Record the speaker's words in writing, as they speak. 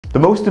The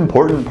most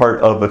important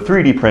part of a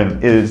 3D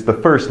print is the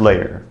first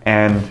layer,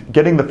 and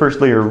getting the first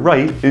layer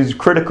right is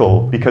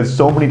critical because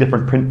so many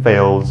different print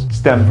fails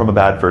stem from a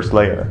bad first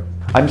layer.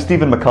 I'm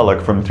Stephen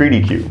McCulloch from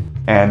 3DQ,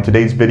 and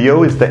today's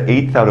video is the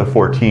 8th out of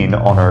 14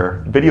 on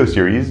our video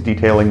series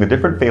detailing the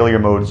different failure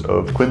modes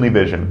of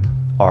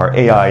QuinlyVision, our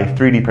AI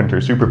 3D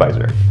printer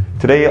supervisor.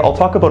 Today I'll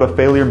talk about a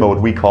failure mode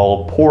we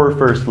call poor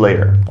first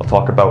layer. I'll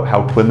talk about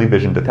how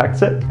QuinlyVision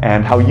detects it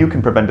and how you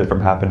can prevent it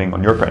from happening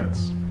on your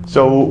prints.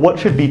 So what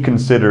should be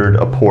considered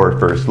a poor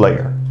first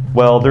layer?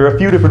 Well, there are a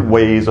few different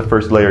ways a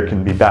first layer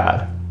can be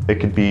bad. It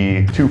could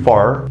be too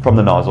far from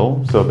the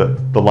nozzle so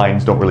that the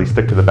lines don't really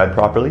stick to the bed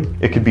properly.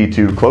 It could be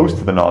too close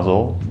to the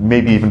nozzle,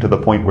 maybe even to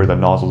the point where the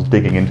nozzle's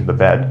digging into the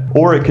bed.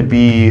 Or it could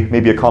be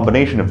maybe a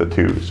combination of the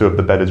two. So if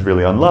the bed is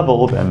really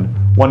unlevel, then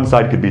one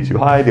side could be too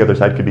high, the other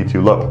side could be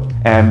too low.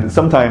 And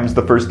sometimes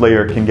the first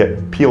layer can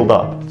get peeled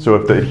up. So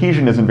if the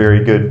adhesion isn't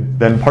very good,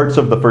 then parts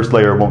of the first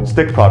layer won't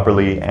stick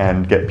properly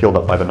and get peeled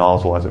up by the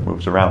nozzle as it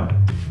moves around.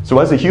 So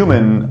as a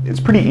human, it's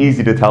pretty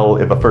easy to tell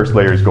if a first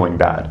layer is going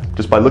bad.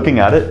 Just by looking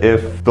at it,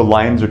 if the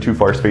lines are too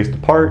far spaced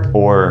apart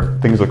or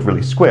things look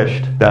really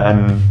squished,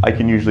 then I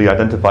can usually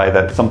identify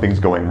that something's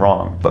going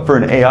wrong. But for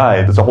an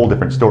AI, that's a whole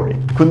different story.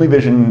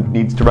 QuinlyVision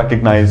needs to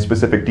recognize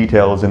specific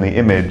details in the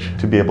image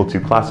to be able to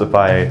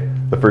classify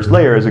the first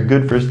layer as a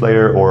good first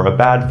layer or a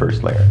bad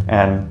first layer.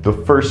 And the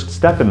first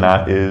step in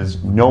that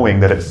is knowing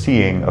that it's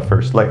seeing a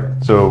first layer.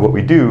 So what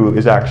we do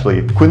is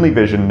actually,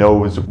 QuinlyVision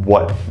knows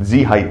what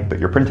Z height that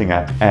you're printing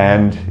at.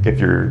 And if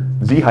your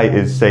Z height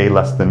is, say,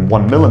 less than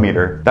 1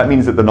 millimeter, that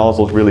means that the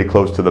nozzle is really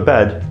close to the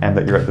bed and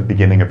that you're at the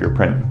beginning of your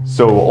print.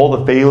 So all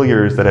the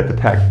failures that it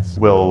detects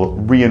will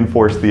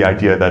reinforce the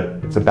idea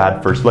that it's a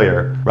bad first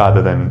layer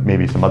rather than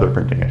maybe some other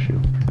printing issue.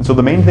 And so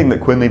the main thing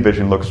that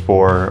QuinlyVision looks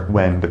for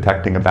when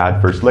detecting a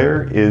bad first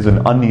layer is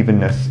an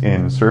unevenness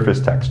in surface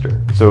texture.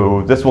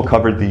 So this will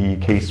cover the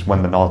case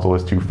when the nozzle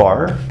is too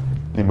far,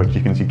 in which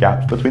you can see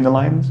gaps between the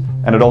lines.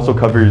 And it also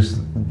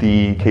covers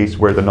the case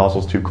where the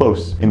nozzle's too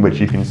close, in which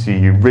you can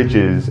see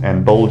ridges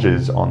and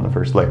bulges on the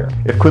first layer.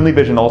 If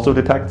QuinlyVision also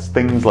detects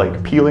things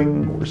like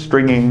peeling or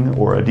stringing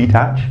or a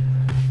detach,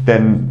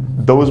 then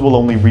those will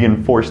only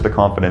reinforce the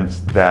confidence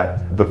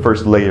that the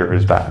first layer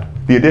is bad.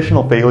 The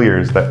additional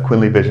failures that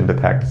QuinlyVision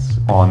detects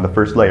on the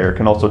first layer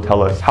can also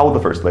tell us how the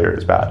first layer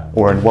is bad,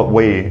 or in what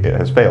way it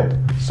has failed.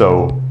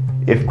 So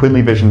if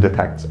QuinlyVision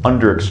detects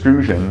under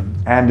extrusion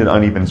and an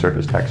uneven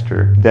surface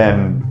texture,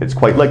 then it's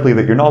quite likely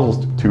that your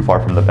nozzle's too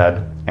far from the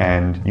bed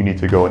and you need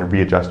to go and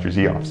readjust your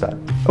Z offset.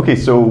 Okay,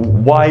 so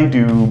why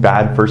do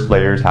bad first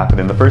layers happen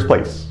in the first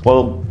place?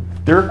 Well,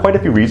 there are quite a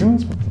few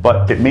reasons,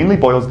 but it mainly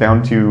boils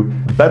down to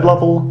bed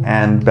level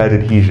and bed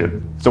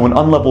adhesion. So an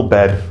unlevel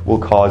bed will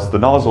cause the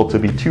nozzle to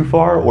be too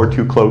far or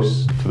too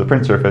close to the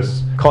print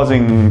surface,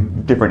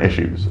 causing different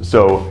issues.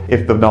 So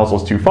if the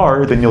nozzle's too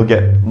far, then you'll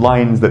get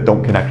lines that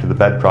don't connect to the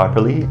bed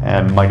properly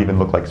and might even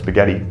look like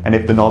spaghetti. And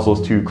if the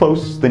nozzle's too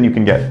close, then you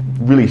can get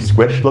really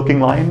squished looking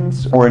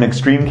lines, or in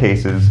extreme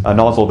cases, a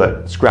nozzle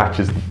that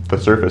scratches the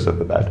surface of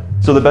the bed.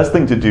 So the best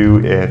thing to do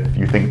if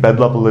you think bed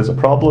level is a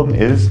problem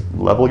is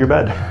level your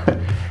bed.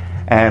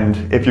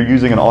 And if you're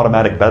using an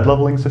automatic bed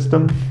leveling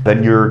system,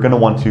 then you're going to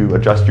want to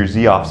adjust your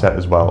Z offset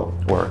as well,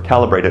 or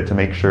calibrate it to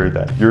make sure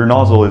that your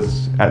nozzle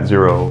is at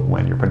 0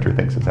 when your printer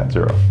thinks it's at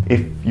 0. If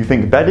you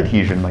think bed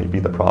adhesion might be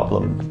the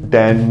problem,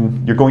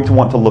 then you're going to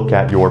want to look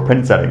at your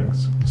print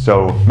settings.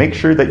 So make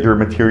sure that your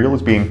material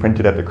is being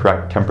printed at the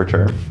correct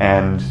temperature,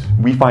 and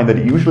we find that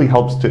it usually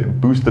helps to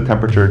boost the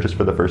temperature just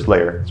for the first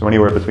layer. So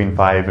anywhere between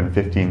 5 and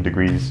 15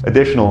 degrees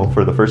additional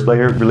for the first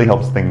layer really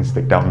helps things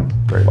stick down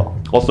very well.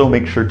 Also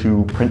make sure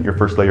to print your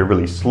first layer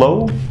really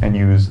slow and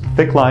use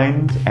thick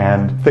lines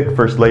and thick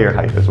first layer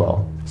height as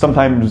well.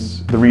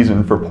 Sometimes the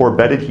reason for poor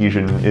bed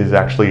adhesion is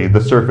actually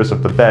the surface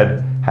of the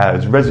bed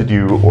has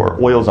residue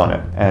or oils on it,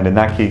 and in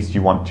that case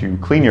you want to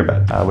clean your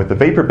bed. With the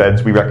vapor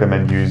beds, we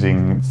recommend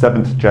using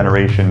 7th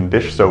generation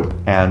dish soap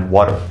and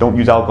water. Don't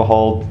use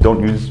alcohol, don't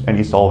use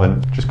any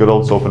solvent, just good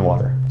old soap and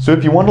water. So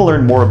if you want to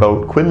learn more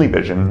about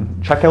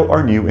QuinlyVision, check out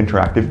our new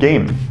interactive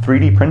game,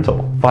 3D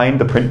Printle. Find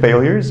the print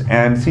failures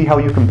and see how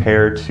you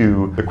compare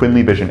to the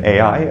QuinlyVision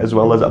AI as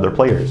well as other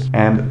players.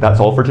 And that's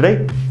all for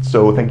today.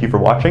 So thank you for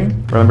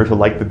watching. Remember to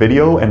like the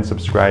video and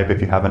subscribe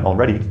if you haven't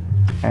already.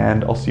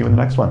 And I'll see you in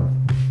the next one.